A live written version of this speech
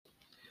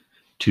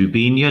To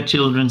be in your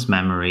children's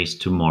memories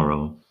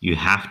tomorrow, you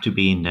have to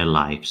be in their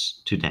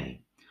lives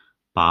today.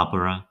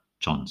 Barbara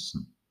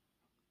Johnson.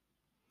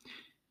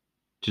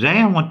 Today,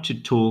 I want to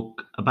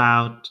talk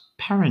about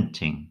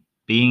parenting.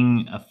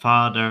 Being a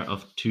father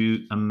of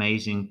two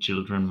amazing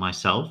children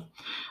myself,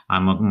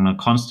 I'm on a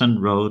constant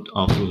road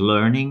of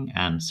learning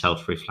and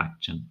self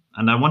reflection.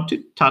 And I want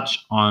to touch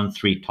on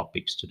three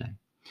topics today.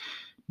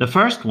 The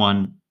first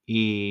one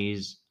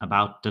is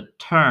about the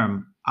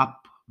term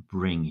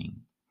upbringing,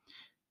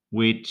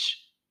 which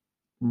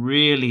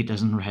really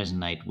doesn't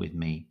resonate with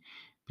me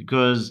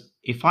because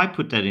if I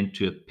put that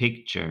into a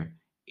picture,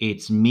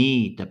 it's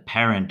me, the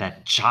parent,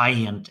 that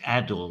giant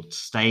adult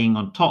staying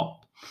on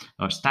top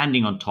or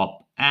standing on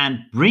top and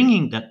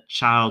bringing that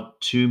child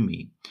to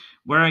me,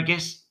 where I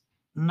guess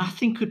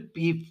nothing could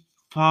be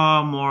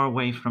far more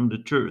away from the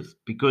truth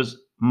because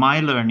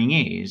my learning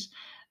is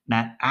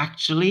that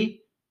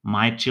actually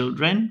my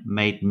children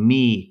made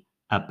me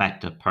a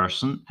better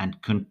person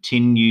and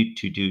continue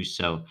to do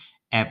so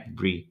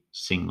every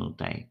single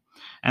day.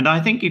 And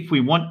I think if we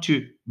want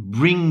to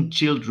bring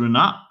children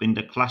up in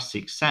the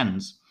classic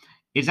sense,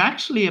 it's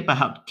actually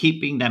about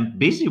keeping them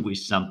busy with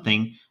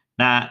something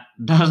that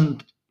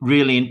doesn't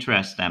really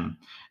interest them.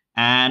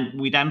 And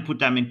we then put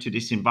them into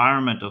this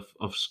environment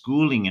of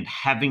schooling and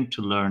having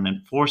to learn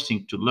and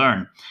forcing to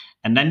learn.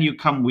 And then you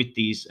come with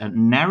these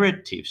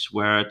narratives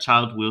where a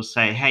child will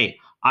say, hey,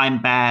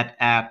 I'm bad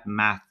at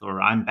math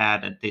or I'm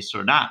bad at this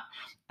or that.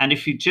 And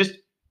if you just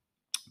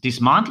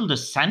dismantle the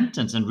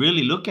sentence and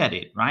really look at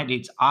it, right?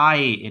 It's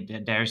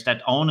there's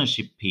that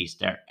ownership piece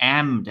there,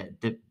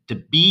 the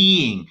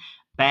being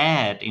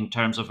bad in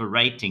terms of a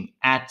rating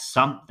at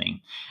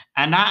something.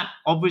 And that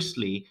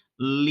obviously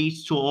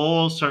leads to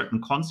all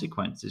certain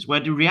consequences where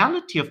the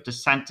reality of the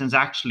sentence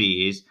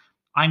actually is,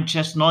 I'm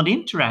just not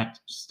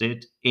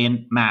interested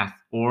in math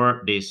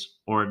or this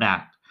or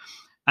that.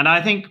 And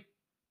I think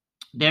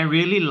there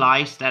really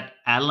lies that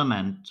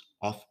element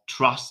of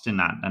trust in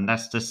that. And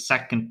that's the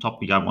second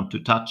topic I want to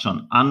touch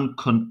on,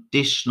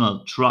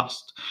 unconditional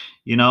trust.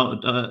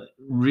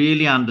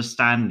 Really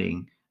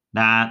understanding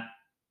that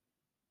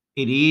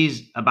it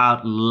is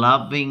about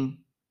loving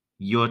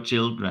your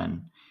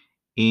children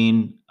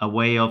in a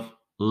way of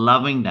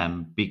loving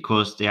them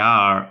because they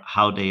are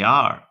how they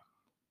are.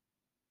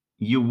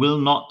 You will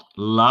not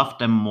love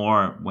them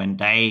more when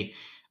they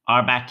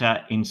are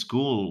better in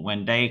school,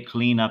 when they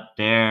clean up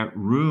their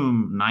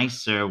room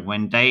nicer,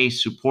 when they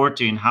support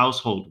you in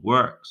household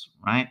works,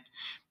 right?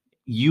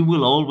 You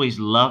will always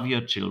love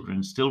your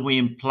children. Still, we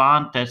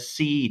implant that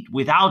seed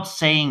without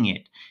saying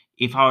it.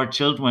 If our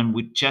children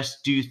would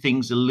just do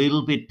things a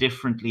little bit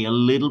differently, a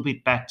little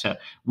bit better,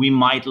 we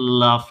might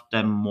love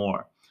them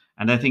more.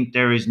 And I think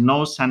there is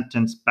no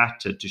sentence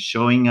better to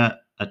showing a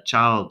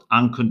child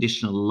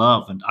unconditional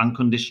love and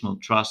unconditional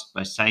trust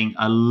by saying,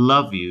 I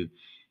love you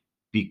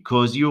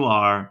because you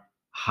are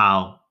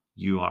how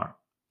you are.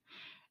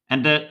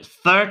 And the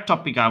third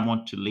topic I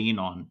want to lean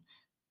on,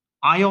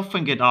 I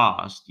often get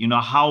asked,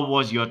 how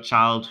was your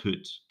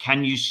childhood?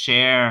 Can you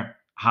share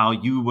how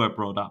you were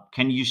brought up?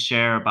 Can you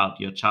share about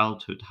your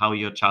childhood, how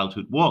your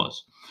childhood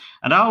was?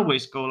 And I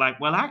always go like,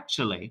 well,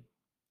 actually,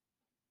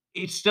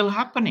 it's still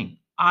happening.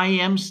 I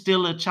am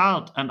still a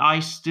child and I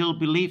still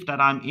believe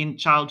that I'm in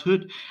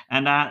childhood.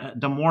 And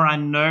the more I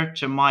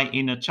nurture my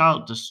inner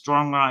child, the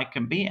stronger I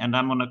can be. And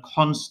I'm on a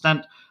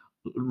constant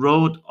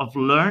road of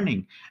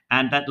learning.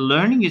 And that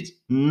learning is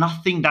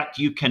nothing that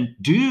you can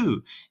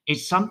do,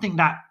 it's something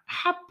that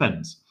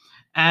happens.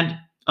 And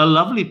a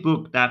lovely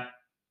book that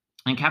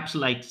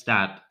encapsulates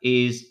that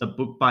is a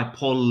book by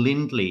Paul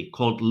Lindley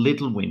called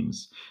Little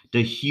Wins: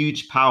 The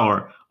Huge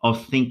Power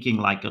of Thinking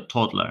Like a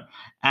Toddler.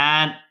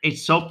 And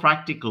it's so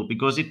practical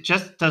because it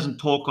just doesn't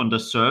talk on the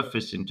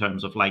surface in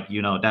terms of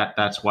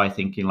that's why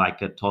thinking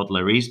like a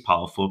toddler is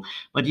powerful,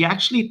 but he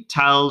actually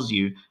tells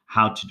you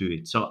how to do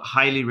it. So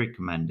highly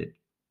recommend it.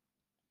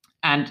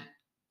 And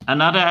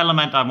another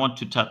element I want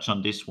to touch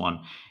on this one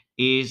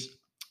is,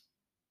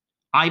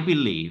 I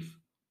believe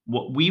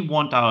what we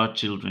want our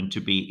children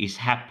to be is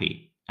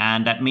happy.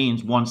 And that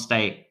means once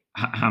they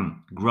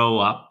grow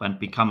up and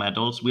become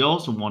adults, we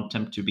also want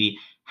them to be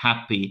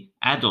happy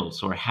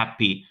adults or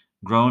happy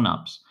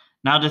grown-ups.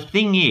 Now, the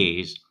thing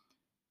is,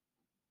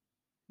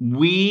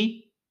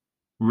 we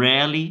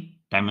rarely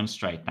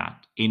demonstrate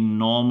that in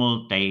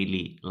normal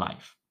daily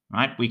life,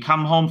 right? We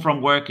come home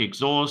from work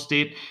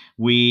exhausted.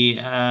 We,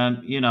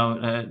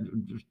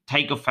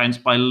 take offense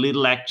by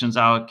little actions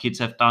our kids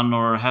have done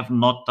or have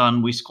not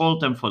done. We scold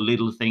them for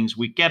little things.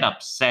 We get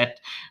upset.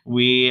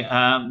 We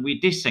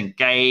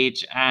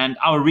disengage, and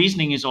our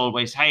reasoning is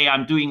always, "Hey,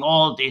 I'm doing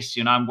all this.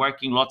 I'm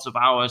working lots of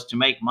hours to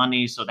make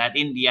money so that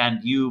in the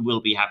end you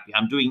will be happy.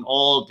 I'm doing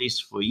all this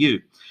for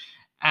you."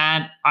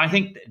 And I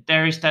think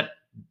there is that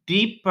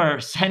deeper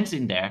sense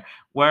in there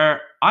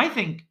where I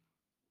think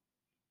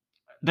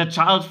the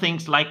child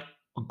thinks like,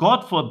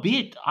 God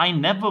forbid, I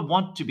never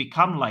want to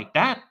become like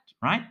that,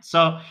 right?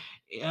 So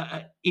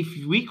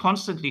if we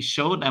constantly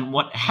show them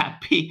what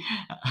happy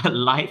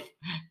life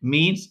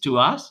means to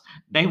us,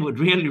 they would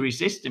really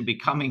resist in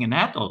becoming an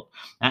adult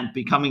and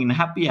becoming a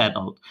happy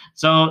adult.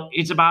 So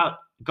it's about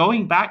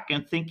going back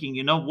and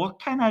thinking, what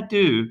can I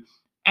do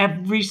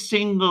every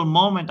single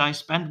moment I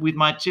spend with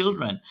my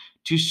children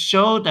to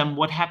show them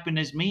what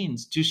happiness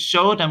means, to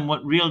show them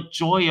what real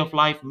joy of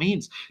life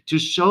means, to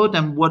show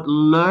them what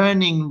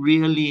learning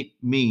really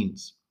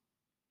means.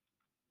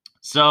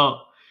 So,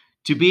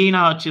 to be in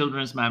our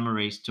children's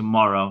memories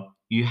tomorrow,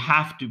 you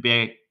have to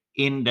be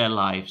in their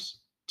lives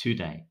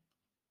today.